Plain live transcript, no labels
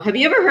Have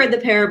you ever heard the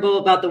parable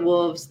about the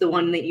wolves, the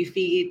one that you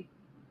feed?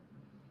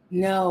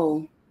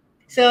 No.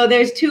 So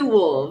there's two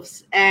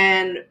wolves,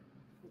 and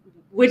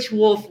which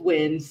wolf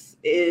wins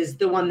is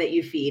the one that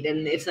you feed.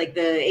 And it's like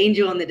the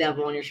angel and the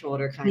devil on your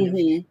shoulder kind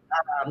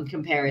of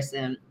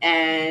comparison.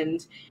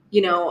 And,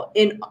 you know,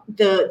 in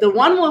the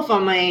one wolf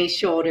on my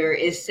shoulder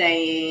is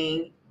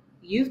saying,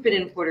 you've been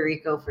in Puerto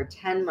Rico for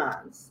 10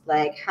 months.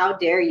 Like, how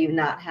dare you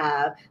not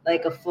have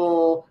like a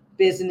full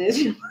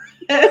business?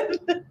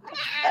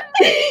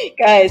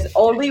 Guys,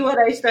 only when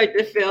I start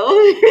to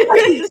film.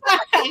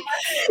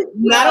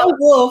 Not a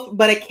wolf,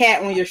 but a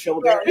cat on your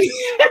shoulder. The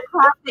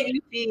cat that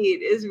you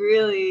feed is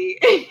really...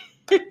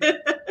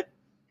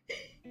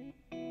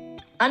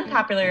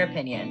 Unpopular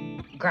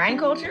opinion. Grind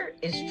culture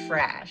is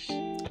trash.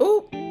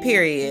 Ooh,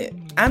 period.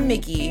 I'm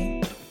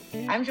Mickey.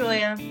 I'm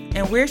Julia.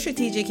 And we're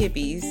strategic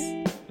hippies.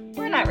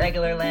 We're not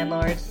regular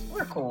landlords.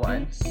 We're cool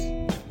ones.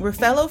 We're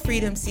fellow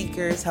freedom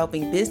seekers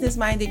helping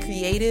business-minded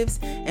creatives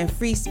and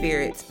free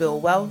spirits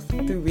build wealth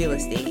through real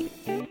estate.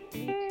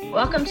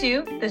 Welcome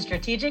to the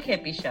Strategic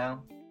Hippie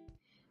Show.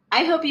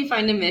 I hope you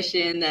find a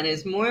mission that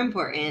is more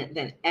important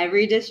than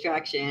every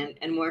distraction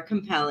and more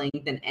compelling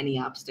than any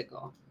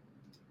obstacle.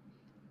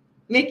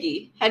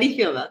 Mickey, how do you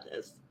feel about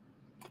this?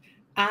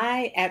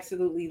 I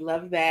absolutely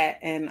love that,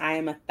 and I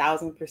am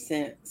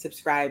 1,000%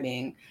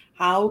 subscribing.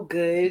 How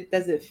good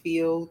does it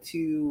feel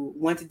to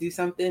want to do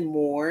something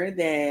more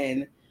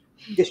than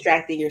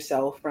distracting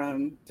yourself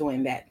from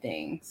doing that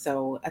thing?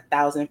 So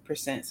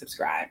 1,000%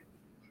 subscribe.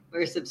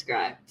 We're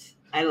subscribed.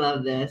 I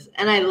love this.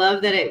 And I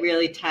love that it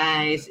really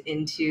ties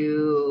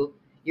into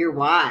your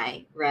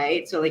why,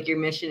 right? So like your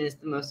mission is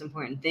the most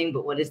important thing,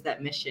 but what is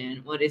that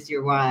mission? What is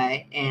your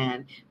why?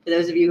 And for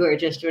those of you who are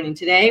just joining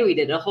today, we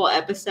did a whole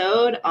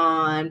episode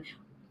on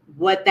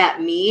what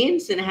that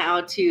means and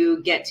how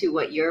to get to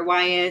what your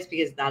why is,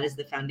 because that is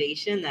the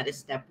foundation. That is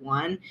step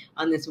one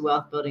on this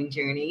wealth building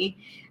journey.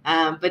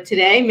 But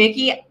today,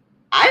 Mickey,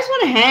 I just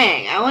want to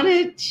hang. I want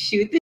to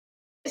shoot the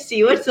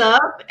see what's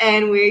up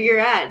and where you're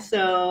at.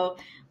 So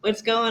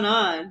what's going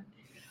on?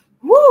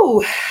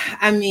 Woo!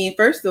 I mean,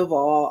 first of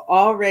all,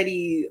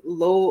 already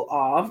low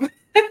off.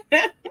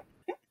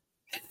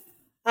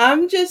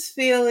 I'm just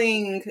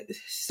feeling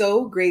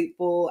so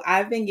grateful.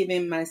 I've been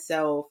giving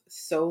myself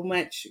so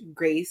much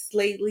grace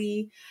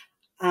lately.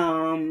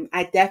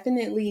 I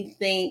definitely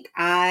think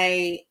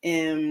I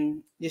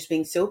am just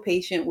being so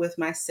patient with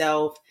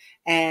myself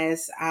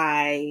as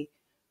I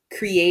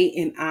create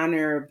and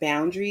honor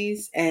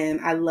boundaries.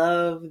 And I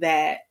love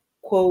that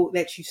quote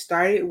that you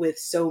started with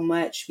so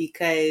much,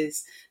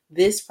 because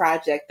this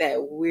project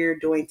that we're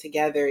doing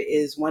together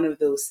is one of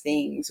those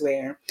things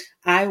where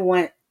I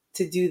want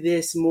to do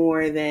this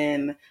more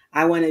than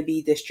I want to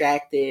be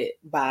distracted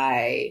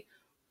by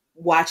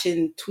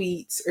watching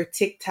tweets or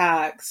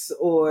TikToks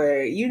or,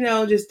 you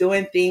know, just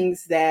doing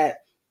things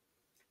that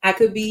I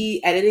could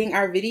be editing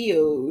our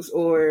videos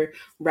or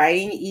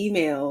writing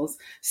emails.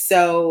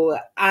 So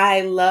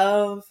I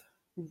love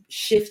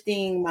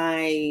shifting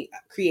my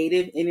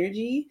creative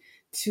energy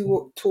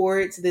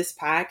towards this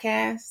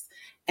podcast.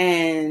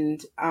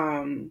 And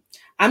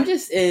I'm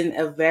just in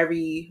a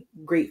very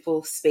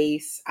grateful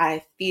space.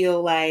 I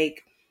feel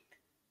like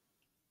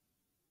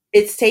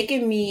it's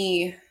taken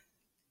me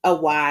a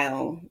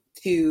while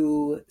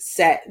to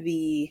set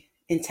the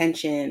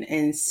intention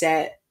and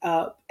set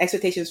up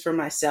expectations for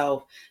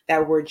myself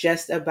that were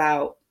just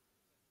about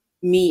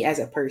me as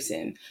a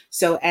person.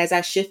 So as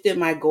I shifted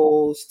my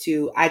goals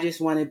to, I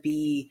just want to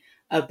be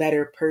a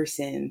better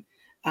person,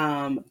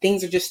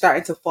 things are just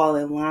starting to fall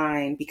in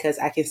line because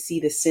I can see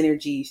the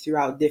synergy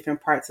throughout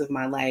different parts of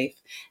my life.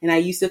 And I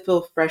used to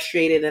feel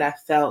frustrated that I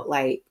felt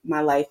like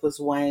my life was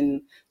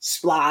one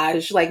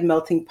splodge, like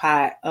melting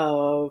pot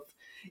of,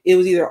 it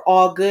was either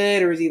all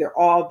good or it was either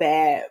all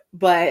bad.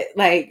 But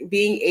like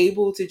being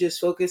able to just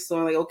focus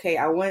on like, okay,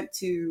 I want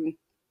to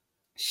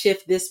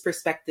shift this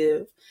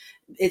perspective.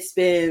 It's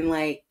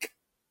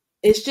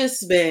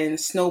just been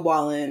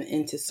snowballing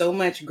into so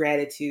much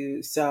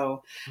gratitude.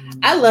 So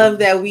I love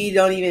that we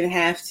don't even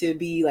have to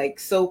be like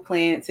so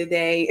planned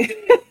today.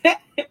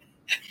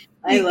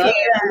 I love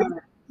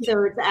that.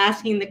 So it's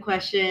asking the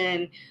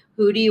question,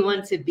 who do you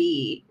want to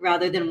be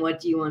rather than what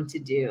do you want to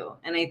do?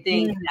 And I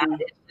think that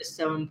is just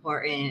so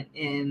important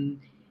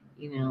in,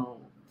 you know,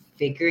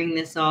 figuring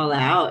this all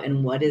out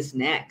and what is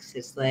next.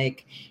 It's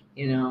like,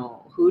 you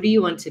know, who do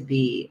you want to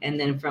be? And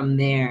then from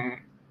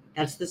there,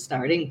 that's the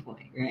starting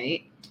point,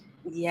 right?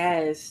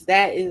 Yes,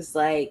 that is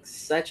like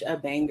such a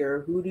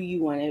banger. Who do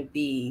you want to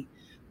be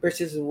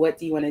versus what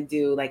do you want to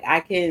do? Like I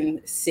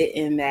can sit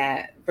in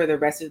that for the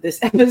rest of this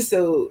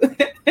episode.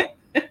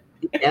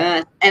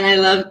 Yeah. And I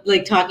love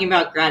like talking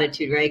about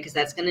gratitude, right? Because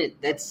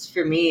that's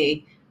for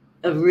me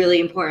a really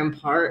important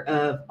part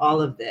of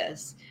all of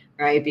this,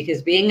 right?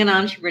 Because being an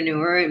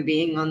entrepreneur and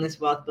being on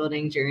this wealth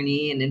building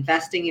journey and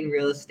investing in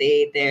real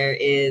estate, there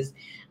is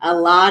a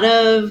lot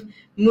of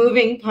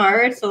moving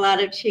parts, a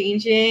lot of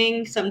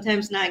changing,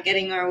 sometimes not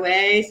getting our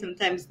way,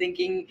 sometimes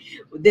thinking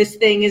this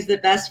thing is the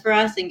best for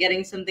us and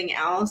getting something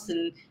else.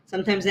 And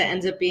sometimes it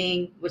ends up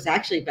being what's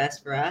actually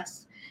best for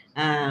us.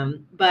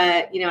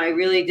 But, I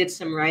really did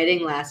some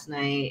writing last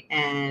night,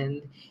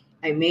 and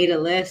I made a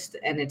list,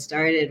 and it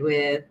started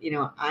with,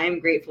 I'm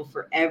grateful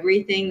for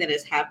everything that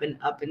has happened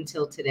up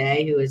until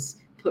today, who has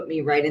put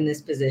me right in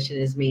this position,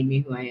 has made me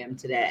who I am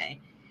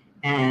today.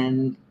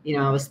 And,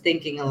 I was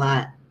thinking a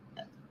lot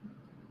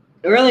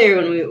earlier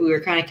when we were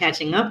kind of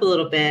catching up a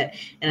little bit,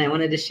 and I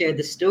wanted to share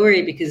the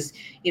story because,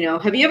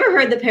 have you ever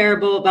heard the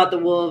parable about the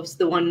wolves,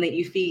 the one that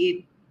you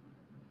feed?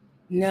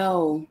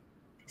 No.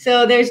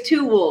 So there's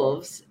two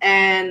wolves,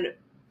 and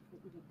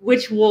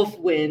which wolf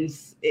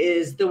wins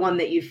is the one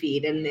that you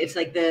feed. And it's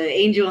like the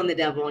angel and the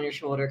devil on your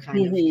shoulder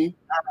kind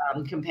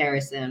of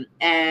comparison.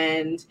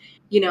 And,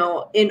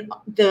 in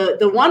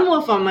the one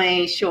wolf on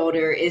my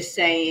shoulder is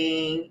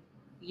saying,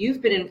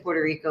 you've been in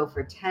Puerto Rico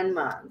for 10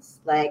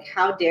 months. Like,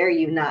 how dare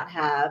you not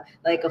have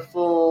like a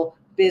full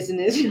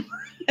business?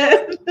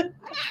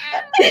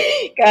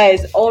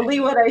 Guys, only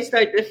when I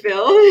start to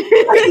film.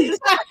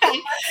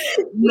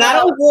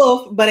 Not a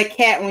wolf, but a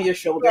cat on your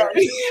shoulder.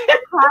 The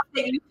cat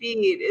that you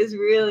feed is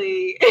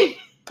really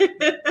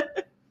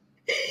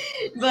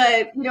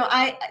but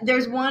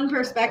there's one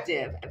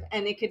perspective,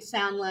 and it could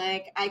sound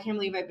like, I can't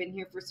believe I've been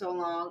here for so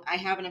long, I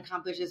haven't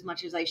accomplished as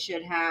much as I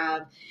should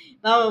have,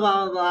 blah blah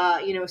blah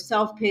blah blah,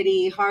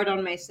 self-pity, hard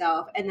on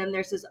myself. And then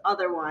there's this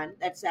other one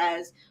that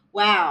says,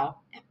 wow,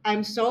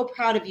 I'm so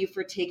proud of you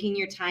for taking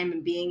your time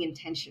and being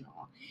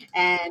intentional,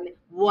 and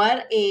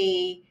what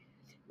a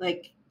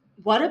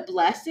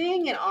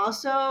blessing, and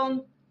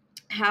also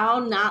how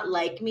not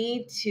like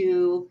me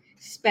to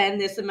spend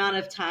this amount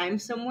of time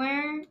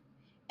somewhere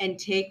and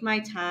take my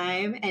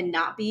time and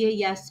not be a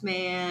yes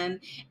man,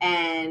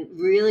 and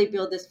really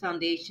build this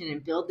foundation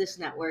and build this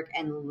network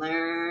and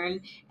learn.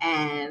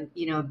 And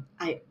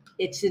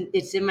it's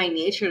in my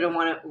nature to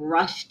want to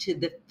rush to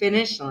the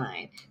finish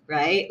line,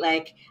 right?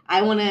 Like,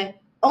 I want to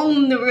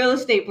own the real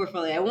estate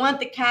portfolio, I want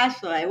the cash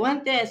flow, I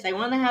want this, I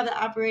want to have the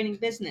operating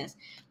business,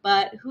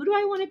 but who do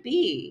I want to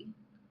be?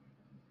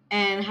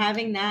 And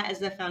having that as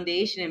the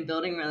foundation and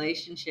building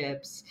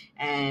relationships,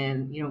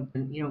 and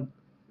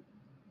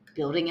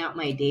building out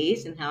my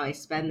days and how I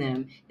spend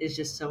them is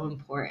just so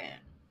important.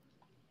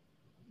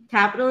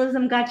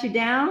 Capitalism got you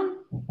down?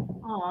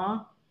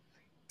 Aw.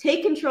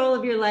 Take control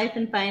of your life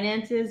and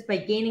finances by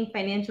gaining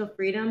financial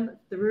freedom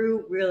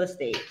through real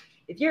estate.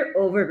 If you're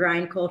over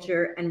grind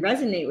culture and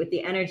resonate with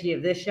the energy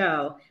of this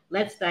show,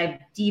 let's dive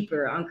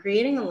deeper on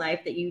creating a life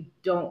that you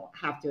don't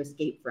have to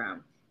escape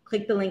from.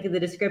 Click the link in the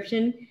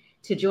description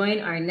to join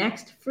our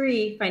next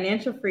free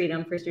Financial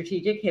Freedom for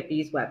Strategic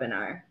Hippies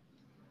webinar.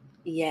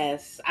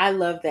 Yes, I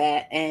love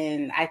that.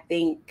 And I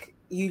think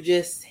you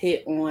just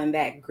hit on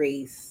that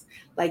grace,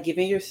 like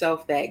giving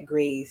yourself that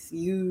grace.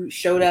 You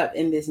showed up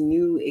in this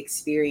new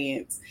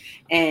experience.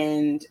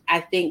 And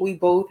I think we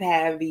both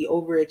have the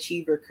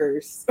overachiever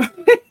curse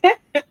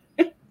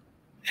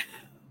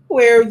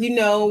where,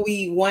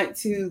 we want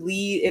to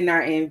lead in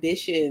our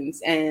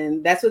ambitions.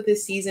 And that's what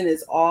this season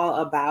is all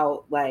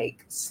about,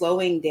 like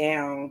slowing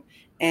down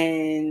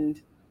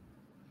and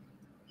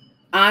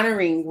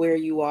honoring where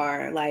you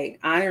are, like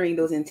honoring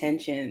those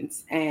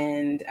intentions.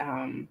 And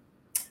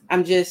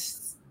I'm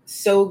just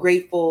so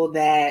grateful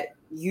that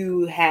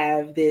you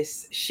have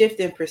this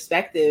shift in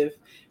perspective,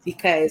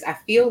 because I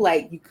feel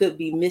like you could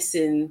be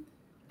missing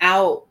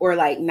out, or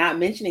like not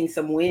mentioning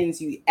some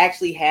wins you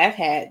actually have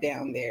had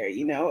down there,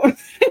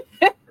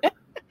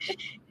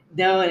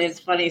 No, and it's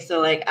funny.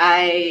 So like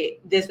I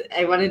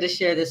wanted to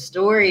share this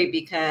story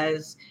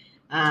because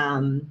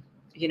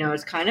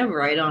it's kind of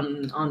right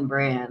on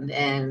brand.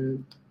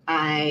 And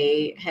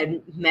I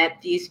had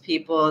met these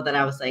people that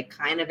I was like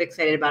kind of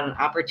excited about an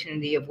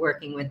opportunity of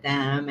working with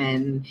them,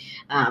 and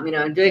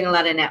doing a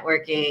lot of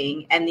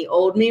networking. And the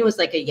old me was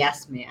like a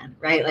yes man,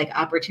 right? Like,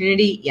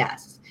 opportunity,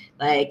 yes.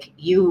 Like,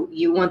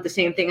 you want the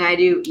same thing I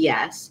do?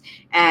 Yes.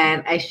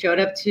 And I showed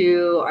up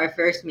to our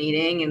first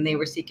meeting, and they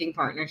were seeking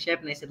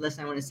partnership. And I said,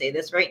 listen, I want to say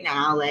this right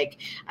now. Like,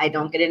 I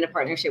don't get into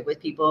partnership with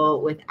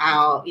people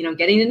without,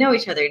 getting to know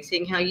each other and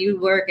seeing how you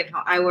work and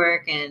how I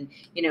work, and,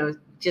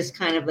 just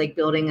kind of like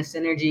building a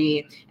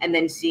synergy, and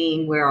then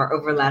seeing where our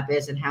overlap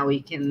is and how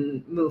we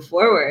can move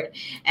forward.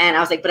 And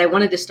I was like, but I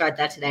wanted to start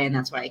that today. And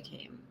that's why I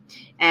came.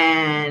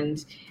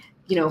 And,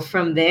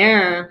 from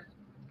there,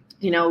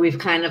 we've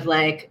kind of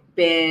like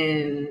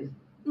been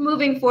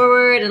moving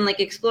forward and like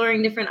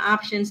exploring different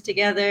options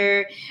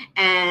together.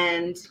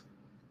 And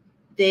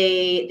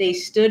they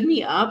stood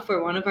me up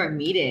for one of our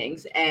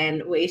meetings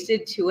and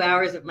wasted 2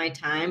 hours of my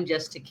time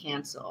just to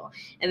cancel.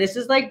 And this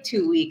is like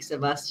 2 weeks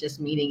of us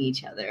just meeting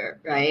each other,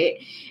 right?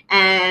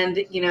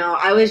 And,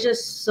 I was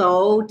just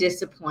so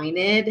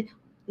disappointed,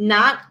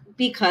 not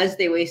because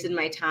they wasted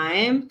my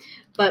time,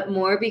 but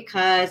more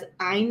because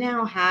I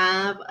now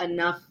have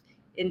enough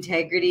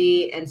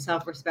integrity and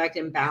self-respect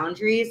and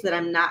boundaries that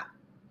I'm not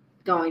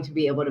going to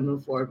be able to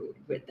move forward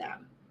with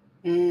them.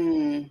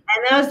 And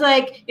I was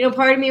like,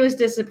 part of me was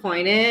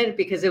disappointed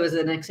because it was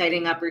an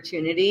exciting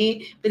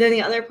opportunity. But then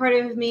the other part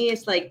of me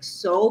is like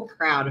so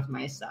proud of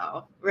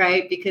myself,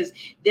 right? Because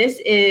this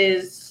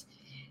is,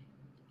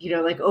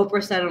 like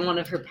Oprah said on one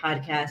of her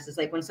podcasts, is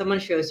like when someone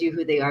shows you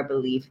who they are,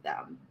 believe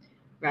them.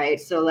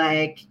 Right. So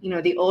like,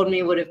 the old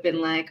me would have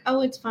been like,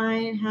 oh, it's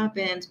fine. It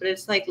happens. But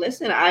it's like,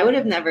 listen, I would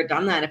have never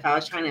done that if I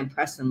was trying to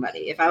impress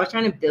somebody. If I was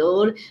trying to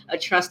build a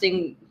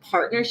trusting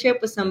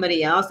partnership with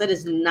somebody else, that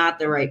is not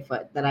the right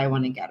foot that I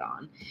want to get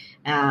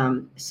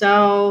on.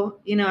 So,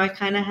 I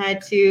kind of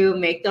had to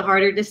make the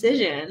harder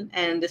decision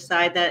and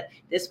decide that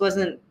this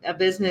wasn't a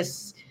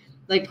business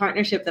like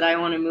partnership that I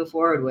want to move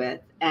forward with.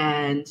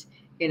 And,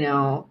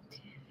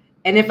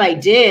 and if I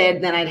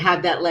did, then I'd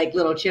have that like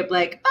little chip,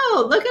 like,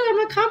 oh, look at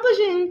I'm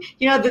accomplishing,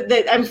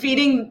 I'm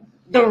feeding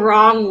the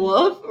wrong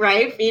wolf,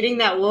 right? Feeding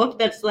that wolf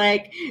that's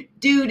like,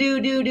 do.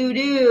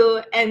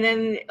 And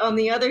then on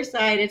the other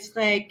side, it's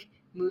like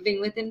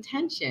moving with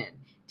intention,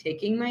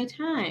 taking my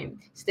time,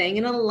 staying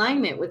in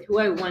alignment with who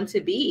I want to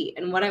be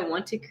and what I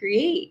want to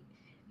create.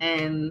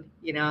 And,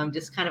 I'm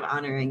just kind of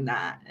honoring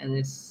that.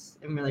 And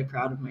I'm really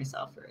proud of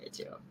myself for it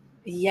too.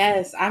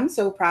 Yes, I'm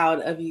so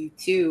proud of you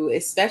too,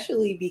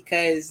 especially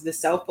because the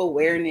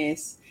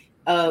self-awareness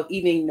of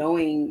even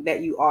knowing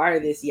that you are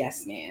this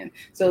yes man.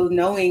 So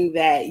knowing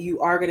that you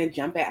are going to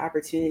jump at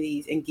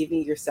opportunities and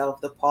giving yourself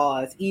the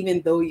pause,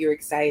 even though you're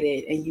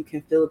excited and you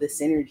can feel the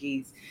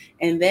synergies,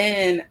 and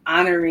then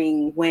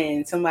honoring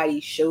when somebody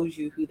shows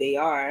you who they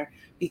are,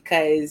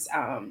 because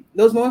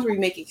those moments where you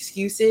make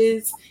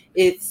excuses,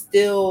 it's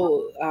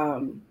still,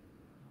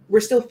 we're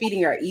still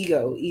feeding our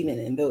ego even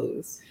in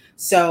those.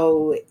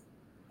 So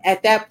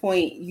at that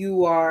point,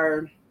 you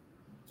are,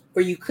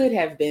 or you could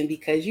have been,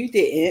 because you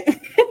didn't,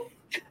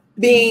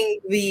 being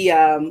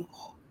the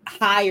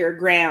higher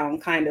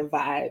ground kind of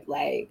vibe.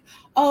 Like,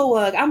 oh,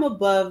 look, I'm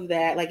above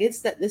that. Like,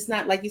 it's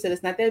not, like you said,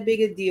 it's not that big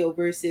a deal,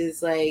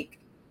 versus like,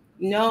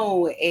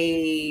 no,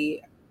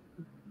 a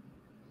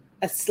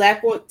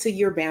slap to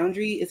your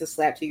boundary is a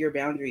slap to your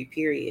boundary,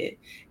 period.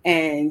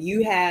 And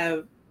you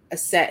have a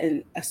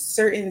certain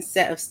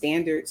set of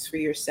standards for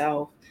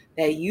yourself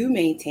that you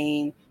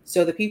maintain,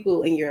 so the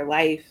people in your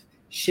life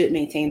should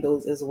maintain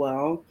those as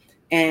well.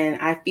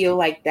 And I feel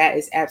like that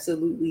is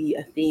absolutely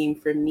a theme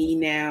for me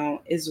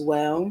now as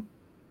well,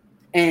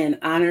 and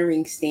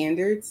honoring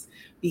standards,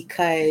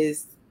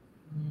 because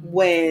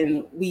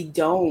when we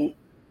don't,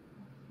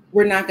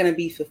 we're not going to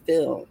be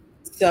fulfilled.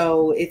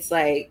 So it's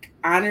like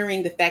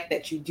honoring the fact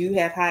that you do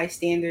have high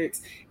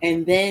standards,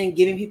 and then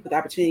giving people the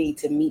opportunity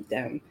to meet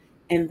them,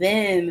 and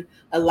then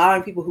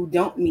allowing people who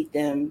don't meet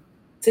them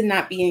to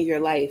not be in your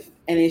life.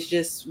 And it's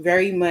just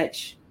very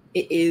much,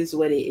 it is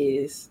what it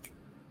is.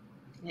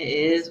 It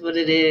is what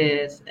it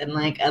is. And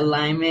like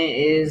alignment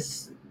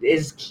is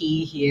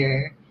key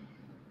here.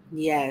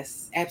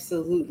 Yes,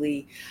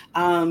 absolutely.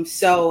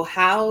 So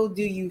how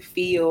do you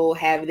feel?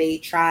 Have they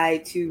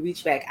tried to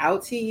reach back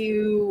out to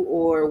you,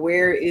 or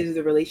where is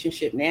the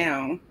relationship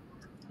now?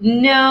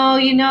 No,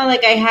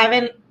 like I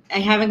haven't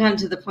gotten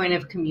to the point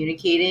of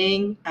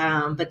communicating.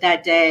 But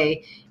that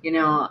day,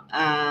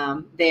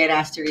 they had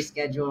asked to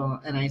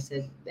reschedule, and I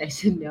said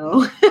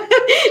no.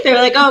 They were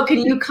like, "Oh, can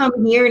you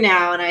come here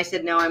now?" And I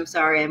said, "No, I'm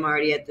sorry, I'm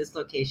already at this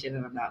location,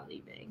 and I'm not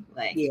leaving."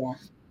 Like,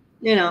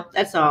 Yeah.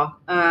 that's all.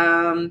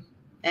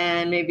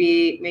 And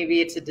maybe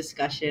it's a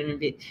discussion,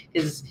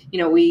 because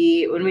when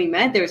we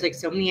met, there was like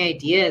so many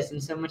ideas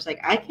and so much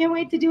like, I can't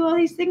wait to do all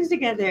these things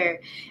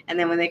together. And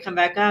then when they come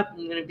back up,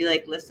 I'm gonna be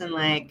like, listen,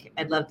 like,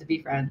 I'd love to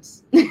be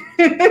friends.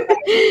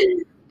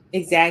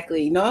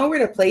 Exactly. Knowing where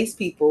to place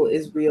people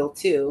is real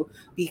too,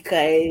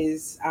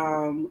 because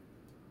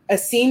a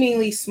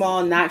seemingly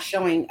small not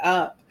showing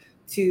up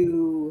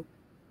to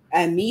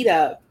a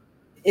meetup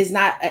is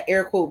not an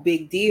air quote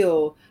big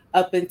deal,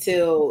 up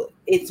until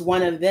it's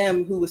one of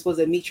them who was supposed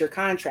to meet your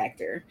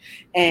contractor,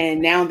 and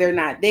now they're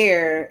not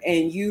there,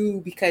 and you,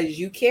 because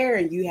you care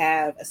and you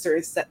have a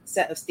certain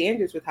set of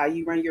standards with how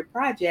you run your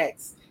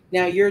projects,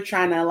 now you're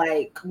trying to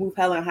like move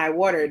hell and high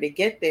water to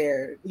get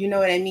there. You know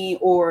what I mean?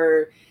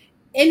 Or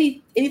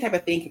any type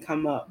of thing can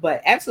come up.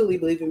 But absolutely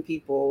believe in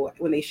people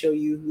when they show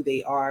you who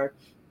they are,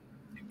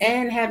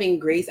 and having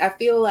grace. I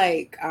feel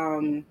like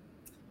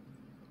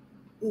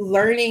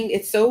learning,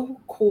 it's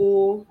so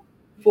cool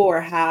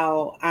for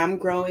how I'm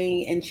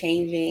growing and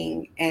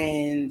changing.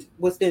 And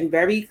what's been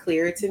very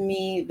clear to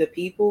me, the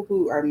people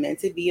who are meant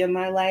to be in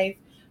my life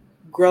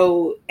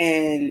grow,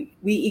 and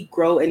we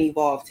grow and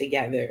evolve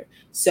together.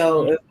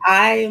 So if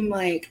I'm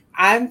like,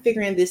 I'm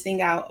figuring this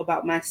thing out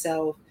about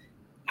myself,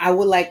 I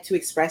would like to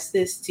express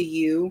this to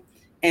you,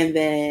 and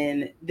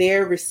then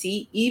their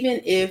receipt, even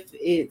if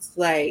it's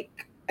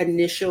like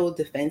initial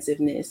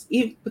defensiveness,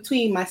 even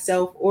between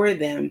myself or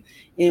them,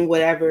 in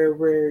whatever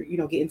we're,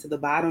 getting to the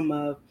bottom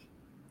of,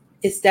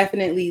 it's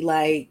definitely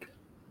like,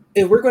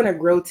 if we're going to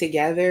grow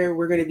together,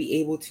 we're going to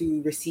be able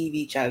to receive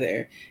each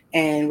other,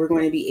 and we're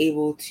going to be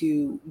able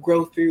to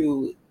grow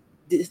through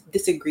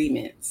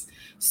disagreements.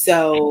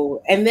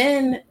 So, and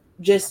then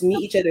just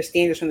meet each other's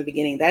standards from the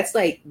beginning. That's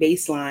like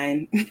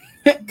baseline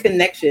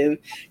connection.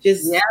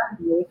 Just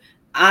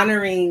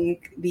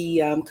honoring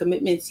the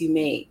commitments you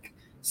make.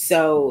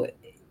 So,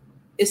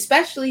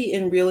 especially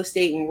in real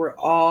estate, when we're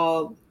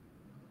all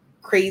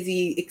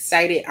crazy,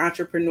 excited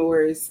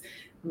entrepreneurs,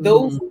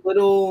 those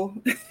little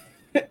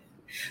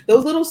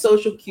those little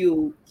social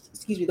cues,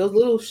 those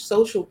little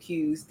social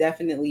cues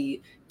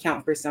definitely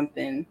count for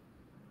something.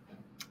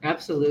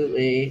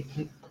 Absolutely.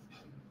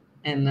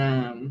 And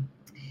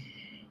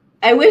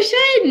I wish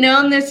I had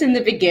known this in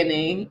the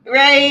beginning,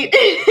 right?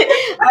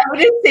 I would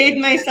have saved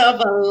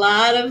myself a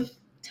lot of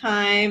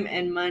time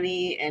and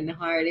money and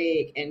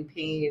heartache and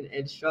pain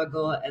and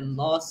struggle and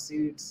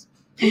lawsuits.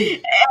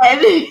 And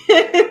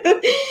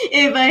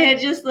if I had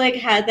just like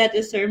had that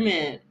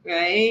discernment,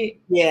 right?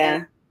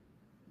 Yeah.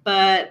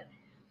 But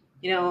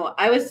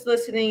I was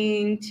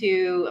listening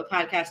to a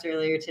podcast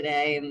earlier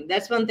today, and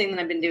that's one thing that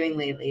I've been doing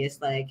lately is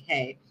like,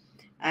 hey,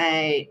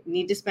 I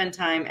need to spend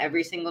time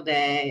every single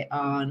day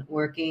on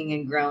working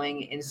and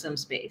growing in some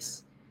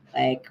space.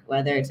 Like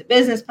whether it's a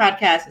business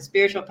podcast, a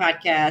spiritual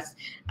podcast,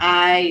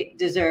 I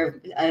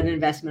deserve an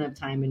investment of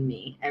time in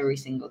me every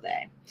single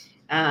day.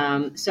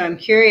 So I'm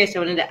curious, I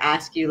wanted to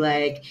ask you,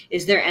 like,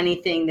 is there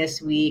anything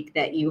this week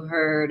that you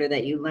heard or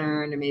that you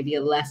learned or maybe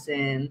a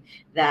lesson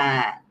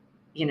that,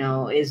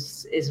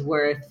 is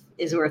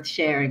worth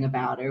sharing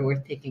about or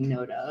worth taking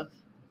note of?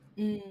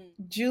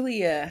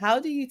 Julia, how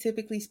do you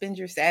typically spend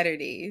your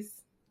Saturdays?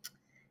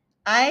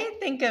 I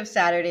think of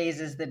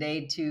Saturdays as the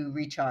day to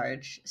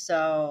recharge.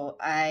 So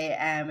I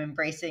am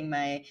embracing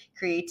my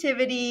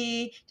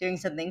creativity, doing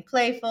something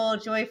playful,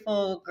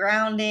 joyful,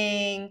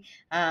 grounding.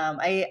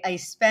 I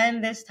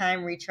spend this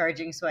time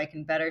recharging so I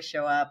can better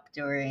show up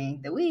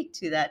during the week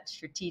to that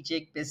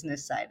strategic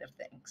business side of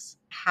things.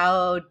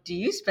 How do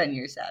you spend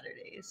your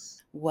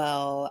Saturdays?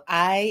 Well,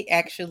 I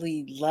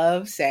actually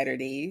love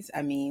Saturdays.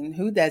 I mean,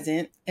 who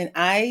doesn't? An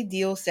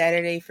ideal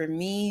Saturday for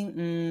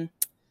me,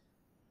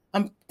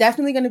 I'm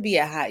definitely going to be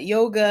at hot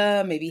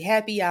yoga, maybe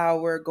happy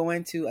hour,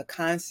 going to a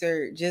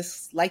concert,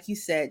 just like you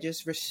said,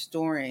 just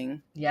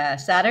restoring. Yeah,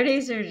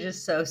 Saturdays are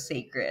just so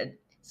sacred.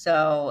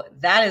 So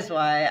that is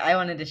why I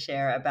wanted to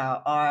share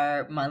about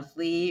our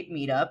monthly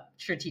meetup,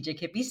 Strategic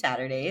Hippie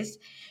Saturdays.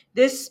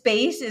 This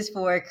space is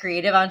for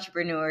creative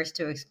entrepreneurs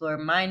to explore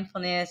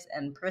mindfulness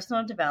and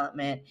personal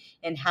development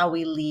in how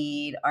we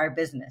lead our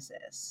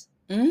businesses.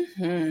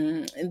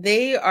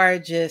 They are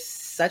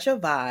just such a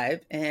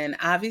vibe, and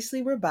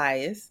obviously we're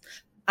biased.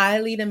 I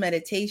lead a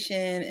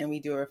meditation and we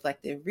do a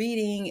reflective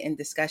reading and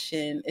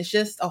discussion. It's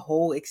just a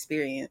whole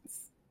experience.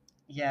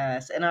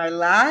 Yes. In our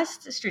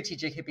last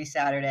Strategic Hippie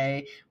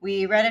Saturday,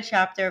 we read a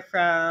chapter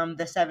from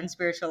The Seven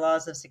Spiritual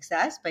Laws of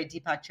Success by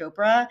Deepak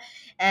Chopra.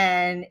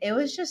 And it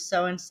was just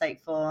so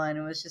insightful and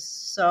it was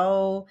just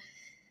so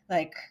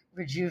like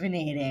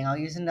rejuvenating. I'll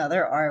use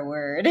another R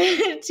word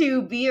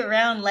to be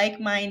around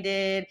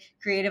like-minded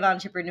creative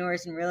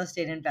entrepreneurs and real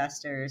estate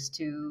investors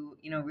to,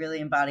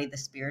 really embody the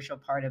spiritual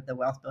part of the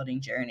wealth building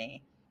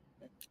journey.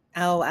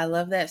 Oh, I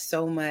love that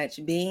so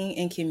much. Being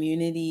in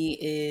community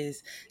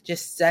is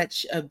just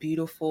such a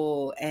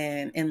beautiful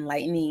and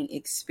enlightening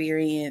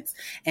experience.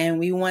 And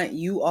we want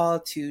you all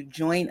to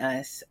join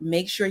us.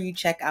 Make sure you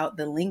check out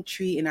the link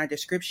tree in our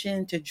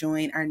description to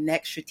join our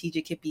next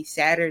Strategic Hippie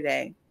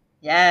Saturday.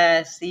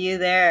 Yes, see you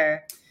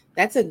there.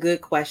 That's a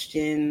good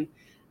question.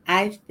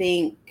 I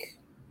think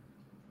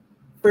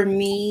for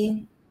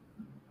me,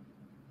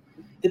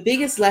 the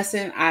biggest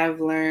lesson I've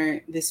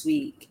learned this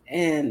week,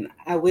 and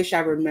I wish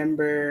I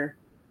remember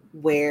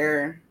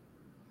where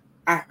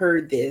I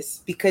heard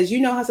this, because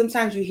you know how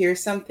sometimes you hear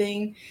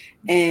something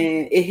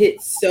and it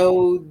hits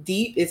so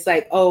deep. It's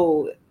like,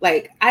 oh,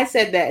 like I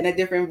said that in a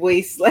different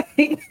voice.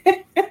 Like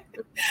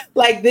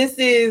this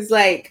is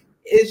like,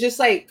 it's just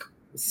like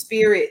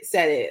spirit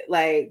said it.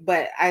 Like,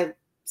 but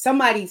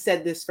somebody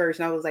said this first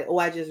and I was like, oh,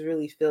 I just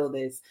really feel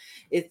this.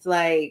 It's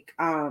like,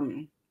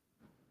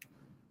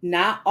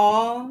 not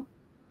all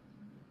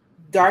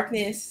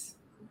darkness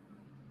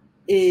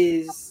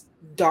is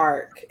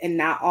dark and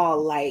not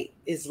all light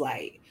is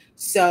light.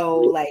 So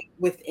like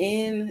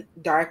within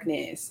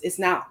darkness, it's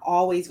not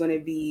always going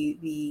to be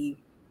the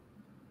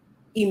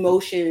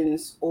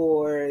emotions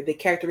or the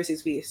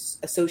characteristics we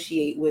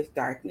associate with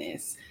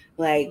darkness.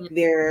 Like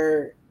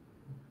there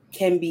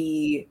can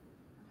be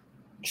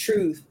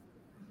truth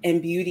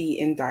and beauty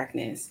in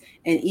darkness,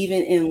 and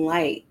even in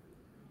light,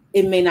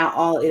 it may not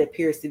all it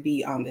appears to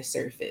be on the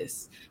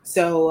surface.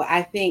 So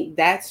I think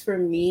that's for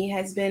me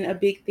has been a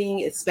big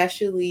thing,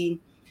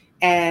 especially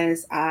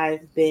as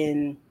I've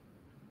been,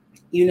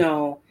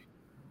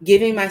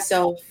 giving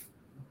myself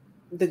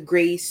the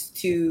grace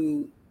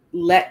to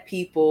let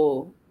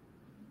people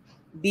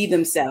be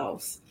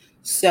themselves.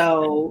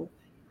 So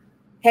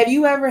have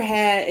you ever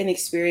had an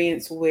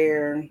experience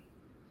where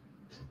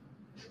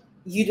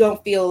you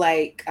don't feel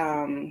like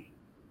you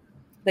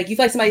feel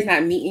like somebody's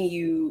not meeting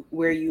you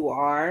where you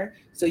are,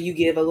 so you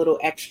give a little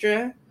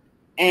extra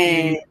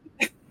and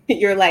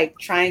you're like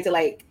trying to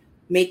like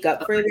make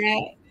up for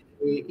that?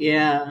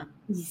 Yeah.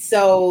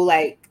 So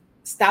like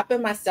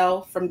stopping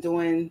myself from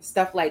doing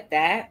stuff like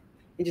that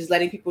and just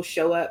letting people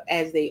show up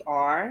as they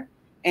are.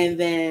 And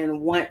then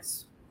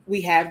once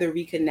we have the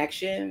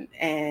reconnection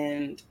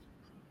and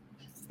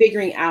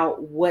figuring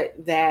out what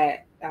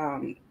that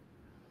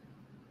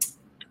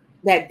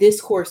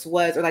discourse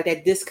was, or like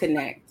that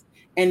disconnect,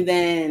 and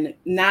then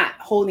not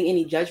holding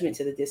any judgment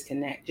to the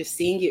disconnect, just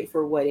seeing it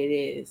for what it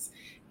is.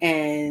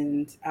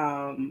 And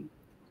I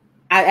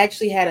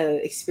actually had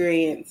an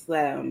experience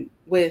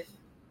with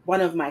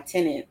one of my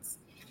tenants.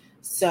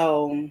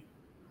 So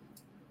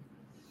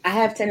I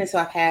have tenants who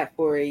I've had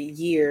for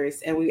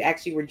years, and we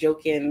actually were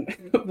joking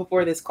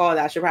before this call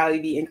that I should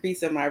probably be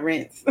increasing my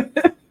rents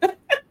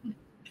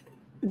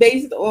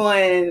based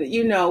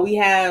on, we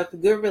have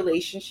good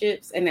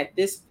relationships. And at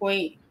this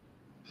point,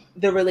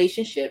 the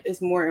relationship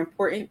is more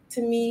important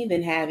to me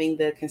than having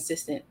the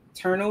consistent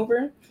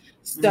turnover.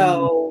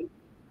 So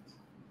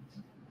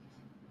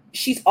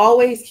she's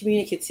always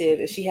communicative.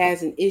 If she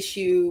has an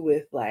issue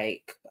with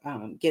like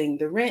getting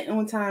the rent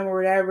on time or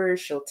whatever,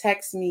 she'll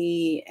text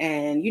me,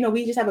 and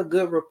we just have a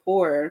good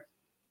rapport.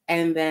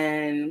 And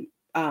then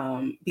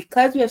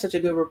because we have such a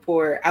good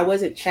rapport, I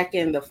wasn't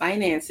checking the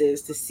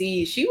finances to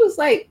see. She was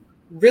like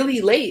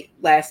really late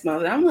last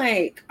month, and I'm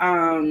like,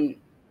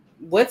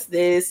 what's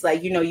this?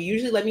 Like, you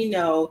usually let me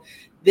know.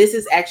 This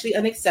is actually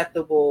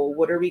unacceptable.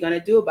 What are we going to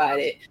do about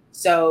it?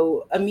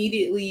 So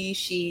immediately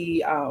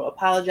she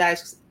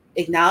apologized,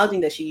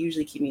 acknowledging that she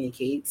usually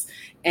communicates,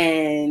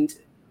 and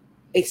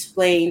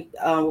explained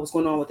what was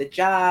going on with the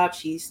job.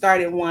 She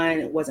started one,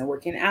 it wasn't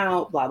working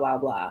out, blah, blah,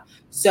 blah.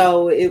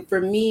 So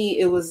for me,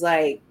 it was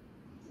like,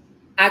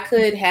 I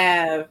could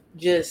have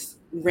just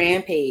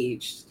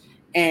rampaged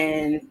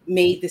and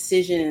made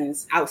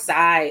decisions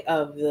outside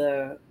of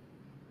the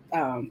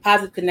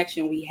positive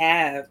connection we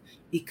have,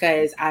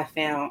 because I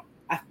found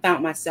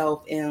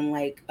myself in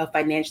like a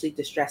financially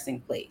distressing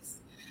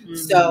place.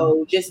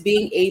 So just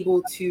being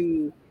able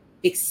to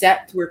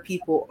accept where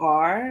people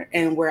are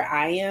and where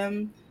I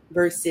am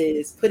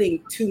versus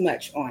putting too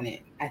much on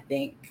it, I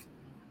think.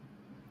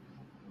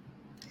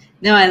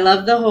 No, I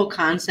love the whole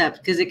concept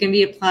because it can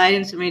be applied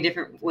in so many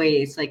different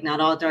ways. Like not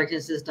all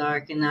darkness is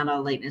dark and not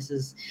all lightness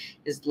is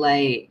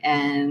light.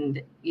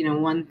 And,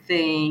 one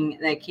thing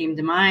that came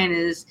to mind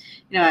is,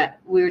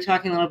 we were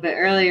talking a little bit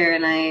earlier,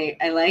 and I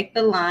like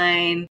the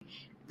line,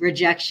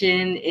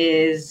 rejection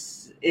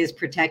is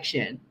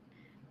protection,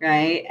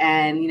 right?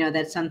 And,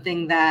 that's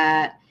something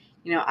that,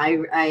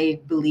 I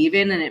believe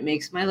in, and it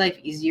makes my life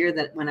easier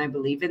that when I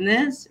believe in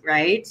this,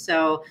 right?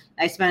 So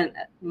I spent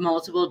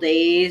multiple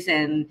days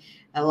and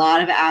a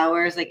lot of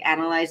hours like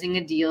analyzing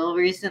a deal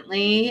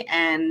recently,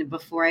 and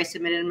before I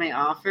submitted my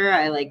offer,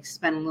 I like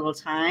spent a little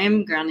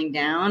time grounding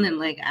down and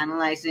like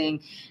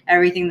analyzing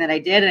everything that I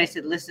did. And I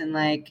said, listen,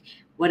 like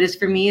what is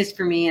for me,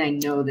 and I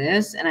know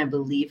this, and I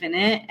believe in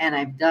it, and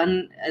I've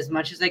done as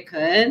much as I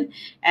could,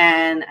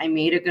 and I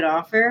made a good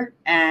offer.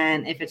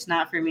 And if it's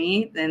not for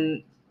me,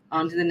 then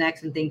on to the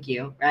next, and thank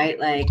you, right?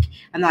 Like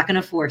I'm not going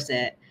to force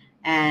it.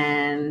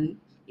 And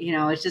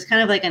it's just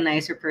kind of like a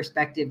nicer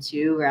perspective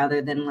too,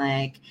 rather than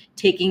like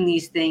taking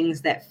these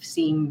things that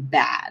seem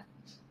bad,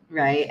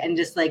 right? And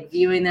just like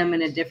viewing them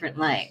in a different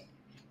light.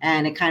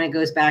 And it kind of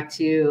goes back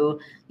to,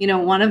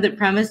 one of the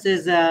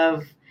premises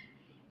of,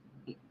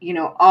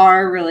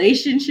 our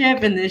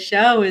relationship in this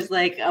show is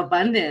like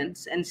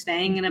abundance, and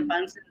staying in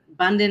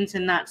abundance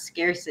and not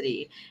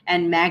scarcity,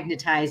 and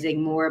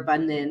magnetizing more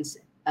abundance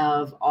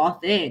of all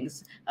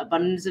things,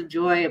 abundance of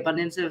joy,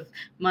 abundance of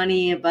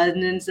money,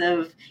 abundance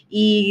of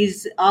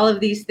ease. All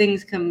of these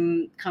things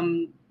come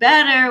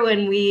better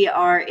when we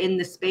are in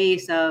the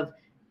space of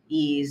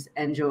ease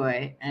and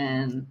joy,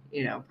 and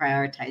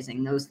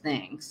prioritizing those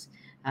things.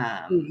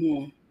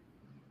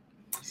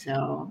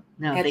 So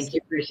no, Absolutely. thank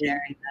you for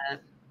sharing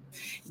that.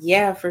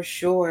 Yeah, for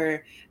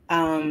sure.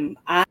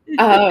 I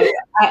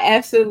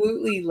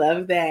absolutely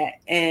love that,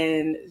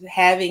 and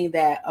having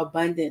that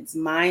abundance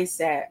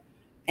mindset.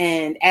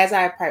 And as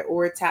I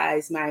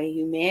prioritize my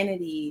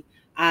humanity,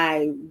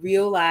 I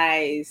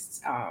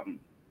realized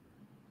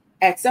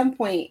at some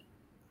point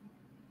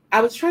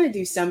I was trying to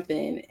do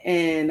something,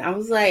 and I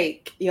was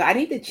like, I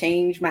need to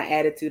change my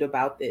attitude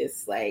about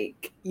this.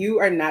 Like, you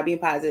are not being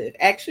positive.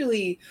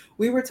 Actually,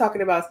 we were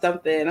talking about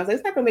something, and I was like,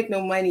 it's not gonna make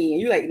no money.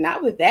 And you're like,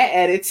 not with that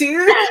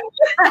attitude.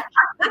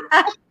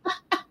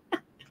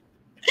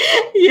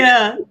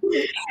 Yeah.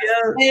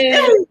 Let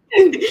me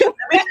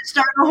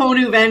start a whole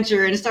new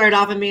venture and start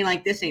off and being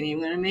like, this ain't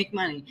even gonna make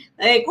money.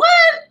 Like,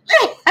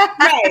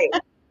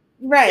 what?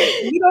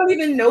 Right. You don't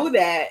even know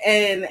that.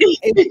 And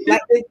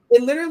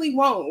it literally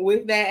won't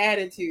with that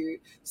attitude.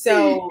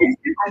 So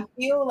I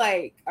feel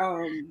like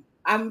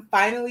I'm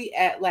finally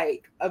at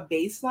like a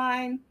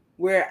baseline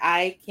where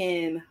I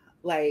can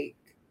like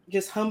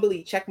just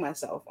humbly check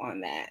myself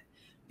on that.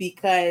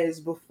 Because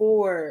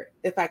before,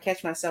 if I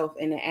catch myself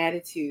in an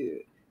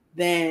attitude,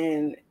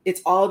 then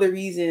it's all the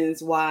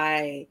reasons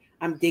why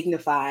I'm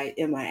dignified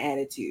in my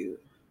attitude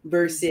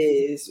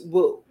versus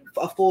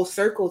a full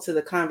circle to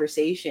the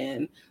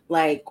conversation.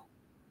 Like,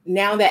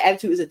 now that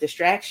attitude is a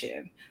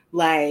distraction.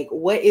 Like,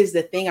 what is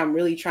the thing I'm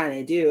really trying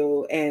to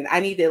do? And I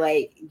need to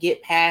like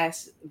get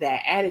past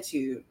that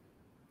attitude.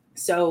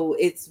 So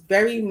it's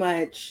very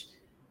much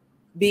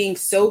being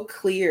so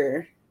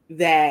clear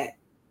that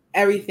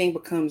everything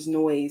becomes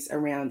noise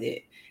around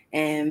it.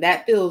 And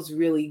that feels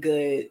really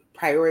good,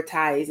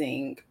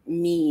 prioritizing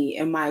me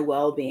and my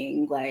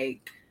well-being.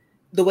 Like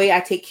the way I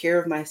take care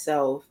of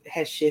myself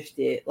has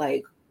shifted.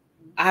 Like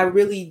I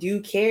really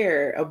do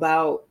care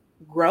about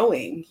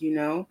growing,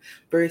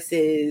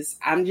 versus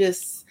I'm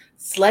just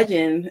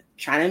sledging,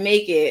 trying to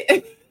make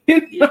it.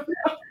 Yes.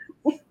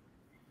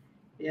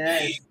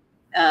 Yes.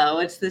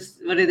 What's this?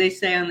 What do they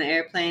say on the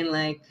airplane?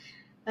 Like,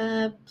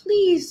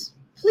 please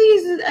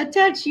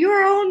attach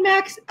your own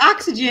max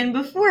oxygen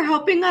before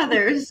helping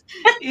others.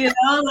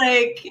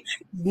 Like.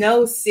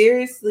 No,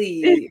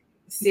 seriously,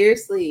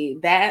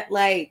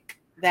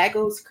 that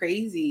goes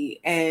crazy.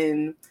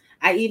 And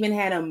I even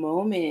had a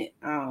moment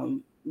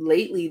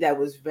lately that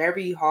was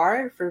very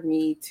hard for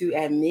me to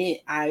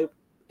admit. I,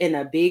 in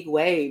a big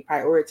way,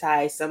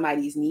 prioritize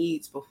somebody's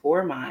needs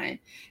before mine,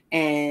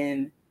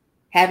 and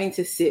having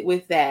to sit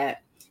with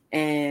that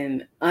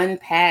and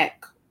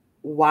unpack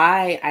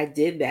why I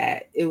did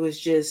that. It was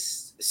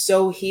just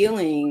so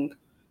healing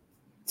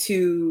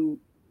to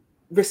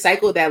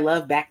recycle that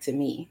love back to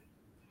me.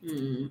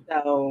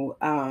 So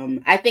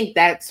I think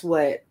that's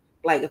what,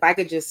 like, if I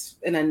could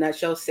just in a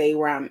nutshell say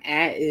where I'm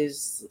at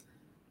is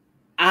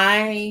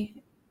I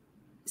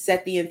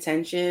set the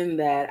intention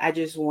that I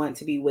just want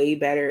to be way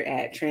better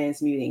at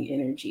transmuting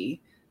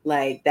energy.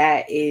 Like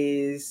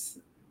that's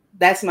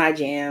my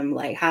jam.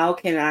 Like, how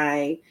can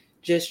I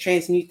just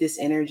transmute this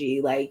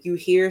energy? Like, you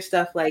hear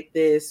stuff like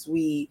this,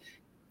 we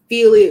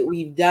feel it,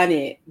 we've done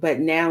it, but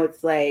now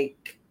it's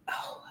like,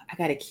 oh, I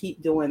got to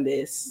keep doing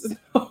this.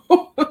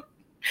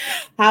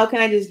 How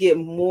can I just get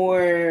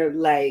more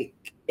like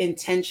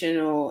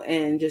intentional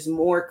and just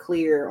more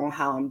clear on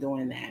how I'm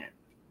doing that?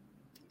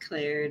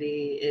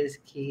 Clarity is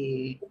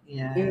key.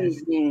 Yes.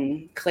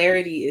 Mm-hmm.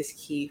 Clarity is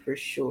key for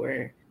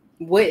sure.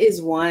 What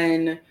is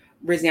one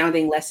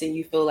resounding lesson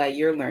you feel like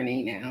you're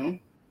learning now?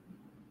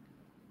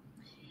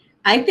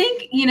 I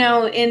think,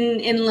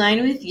 in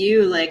line with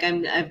you, like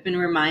I've been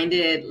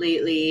reminded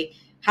lately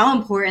how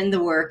important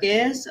the work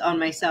is on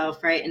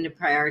myself, right? And to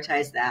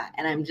prioritize that.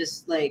 And I'm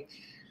just like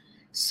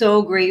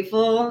so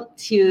grateful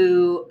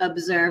to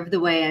observe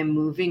the way I'm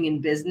moving in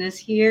business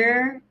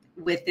here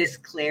with this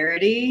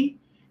clarity.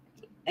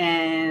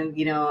 And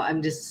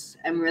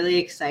I'm really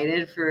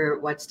excited for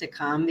what's to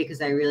come,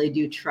 because I really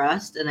do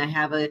trust, and I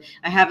have a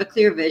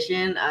clear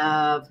vision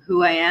of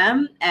who I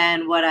am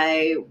and what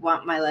I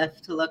want my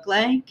life to look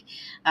like,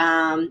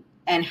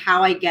 and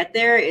how I get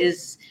there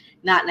is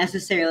not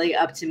necessarily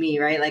up to me,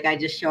 right? Like, I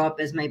just show up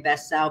as my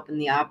best self, and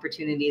the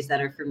opportunities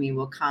that are for me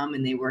will come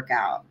and they work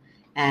out.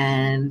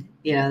 And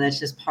that's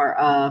just part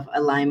of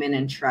alignment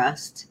and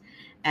trust.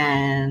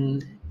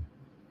 And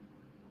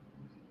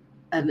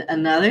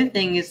another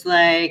thing is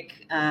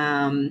like,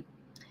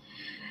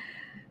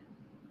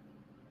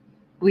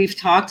 we've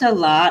talked a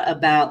lot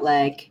about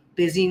like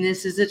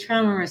busyness is a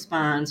trauma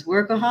response,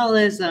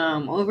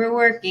 workaholism,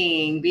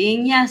 overworking,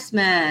 being yes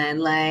men,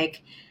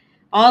 like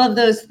all of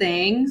those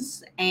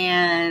things.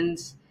 And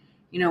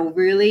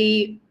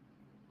really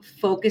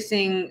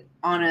focusing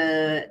on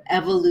a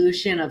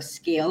evolution of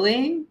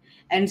scaling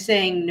and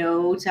saying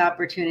no to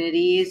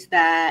opportunities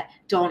that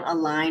don't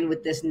align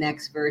with this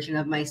next version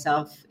of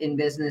myself in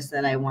business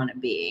that I want to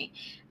be.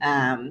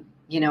 I'm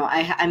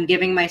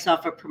giving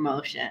myself a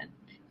promotion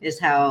is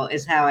how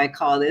I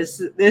call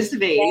this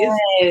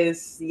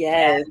phase.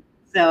 Yes.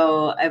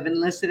 So I've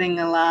been listening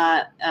a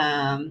lot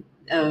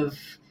of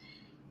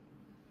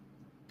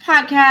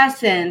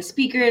podcasts and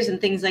speakers and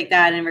things like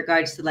that in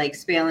regards to like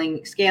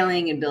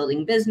scaling and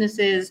building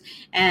businesses.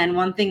 And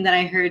one thing that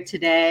I heard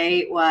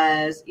today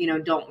was,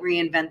 don't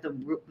reinvent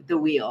the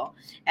wheel.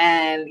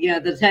 And,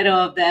 the title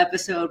of the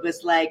episode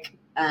was like,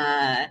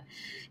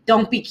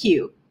 don't be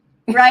cute,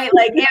 right?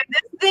 Like, if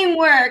this thing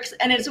works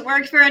and it's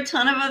worked for a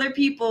ton of other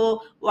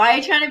people, why are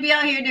you trying to be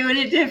out here doing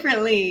it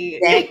differently?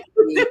 Exactly.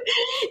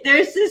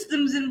 There's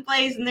systems in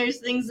place and there's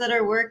things that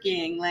are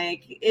working.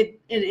 Like, it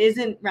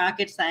isn't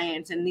rocket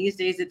science. And these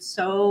days it's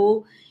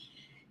so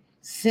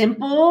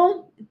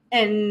simple.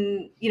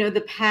 And,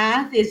 the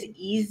path is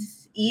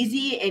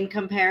easy in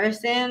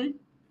comparison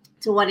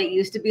to what it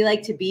used to be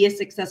like to be a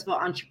successful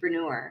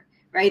entrepreneur,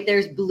 right?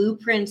 There's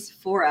blueprints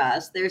for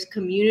us. There's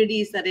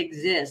communities that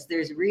exist.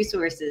 There's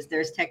resources.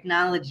 There's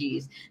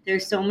technologies.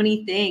 There's so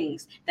many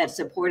things that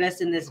support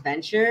us in this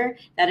venture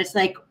that it's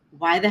like,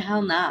 why the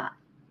hell not?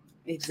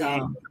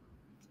 Exactly. So.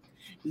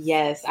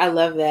 Yes, I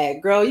love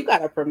that. Girl, you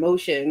got a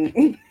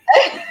promotion.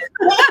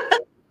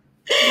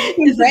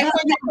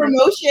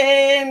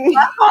 Promotion.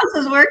 My boss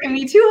is working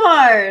me too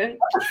hard.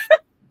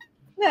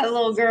 That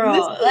little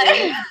girl.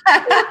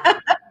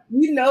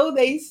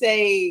 They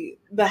say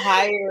the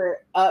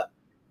higher up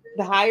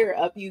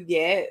you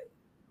get,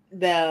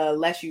 the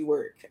less you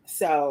work.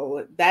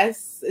 So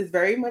it's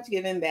very much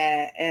given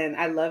that. And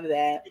I love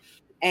that.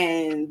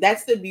 And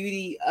that's the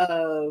beauty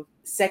of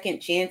second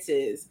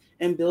chances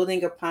and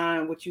building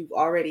upon what you've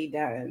already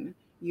done.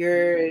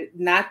 You're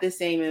not the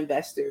same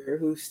investor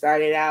who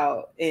started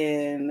out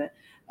in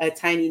a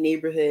tiny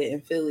neighborhood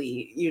in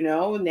Philly.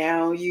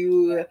 Now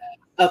you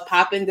a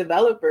poppin'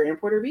 developer in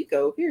Puerto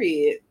Rico,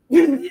 period.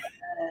 Yes.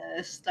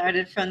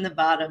 Started from the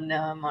bottom.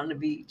 Now I'm on the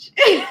beach.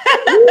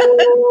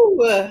 Ooh,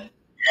 that's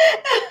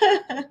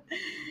my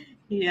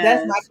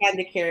Yes. kind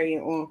of carrying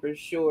on for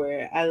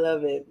sure. I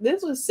love it.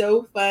 This was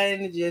so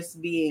fun,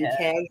 just being Yeah.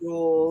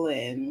 casual,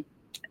 and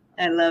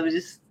I love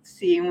just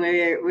seeing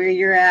where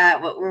you're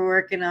at, what we're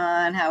working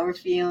on, how we're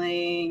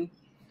feeling.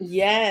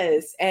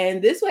 yes,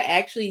 and this would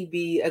actually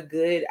be a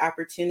good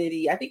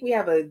opportunity. I think we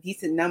have a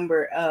decent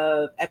number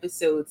of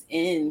episodes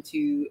in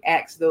to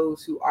ask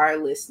those who are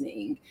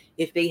listening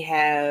if they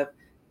have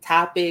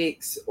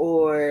topics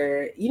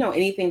or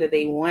anything that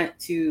they want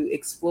to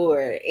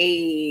explore.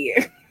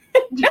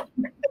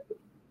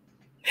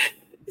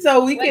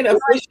 So we can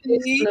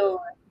officially,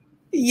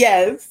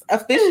 yes,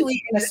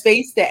 officially in a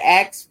space to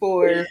ask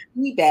for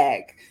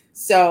feedback.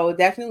 So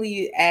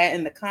definitely add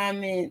in the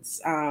comments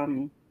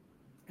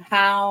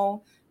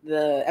how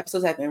the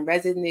episodes have been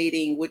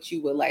resonating, what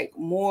you would like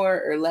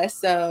more or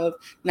less of.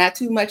 Not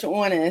too much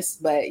on us,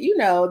 but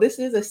this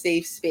is a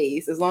safe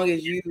space as long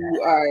as you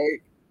are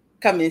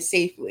coming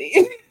safely.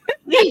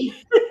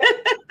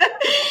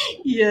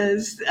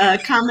 Yes.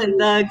 Comment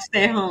thug,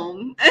 stay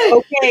home.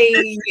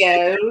 Okay,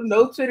 yeah,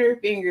 no Twitter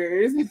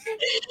fingers.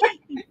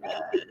 Yes.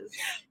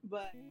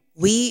 But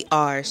We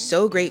are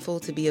so grateful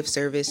to be of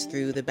service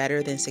through the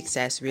Better Than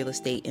Success real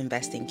estate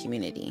investing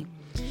community.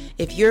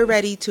 If you're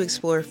ready to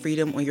explore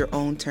freedom on your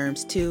own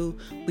terms too,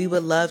 we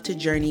would love to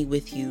journey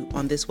with you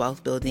on this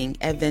wealth building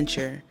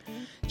adventure.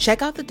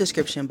 Check out the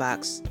description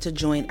box to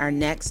join our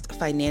next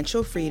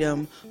Financial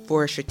Freedom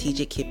for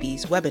Strategic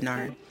Hippies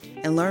webinar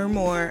and learn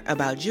more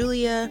about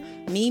Julia,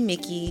 me,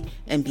 Mickey,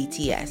 and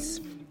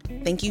BTS.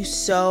 Thank you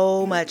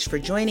so much for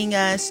joining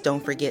us.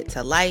 Don't forget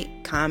to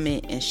like,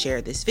 comment, and share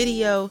this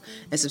video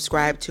and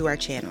subscribe to our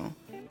channel.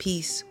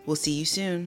 Peace. We'll see you soon.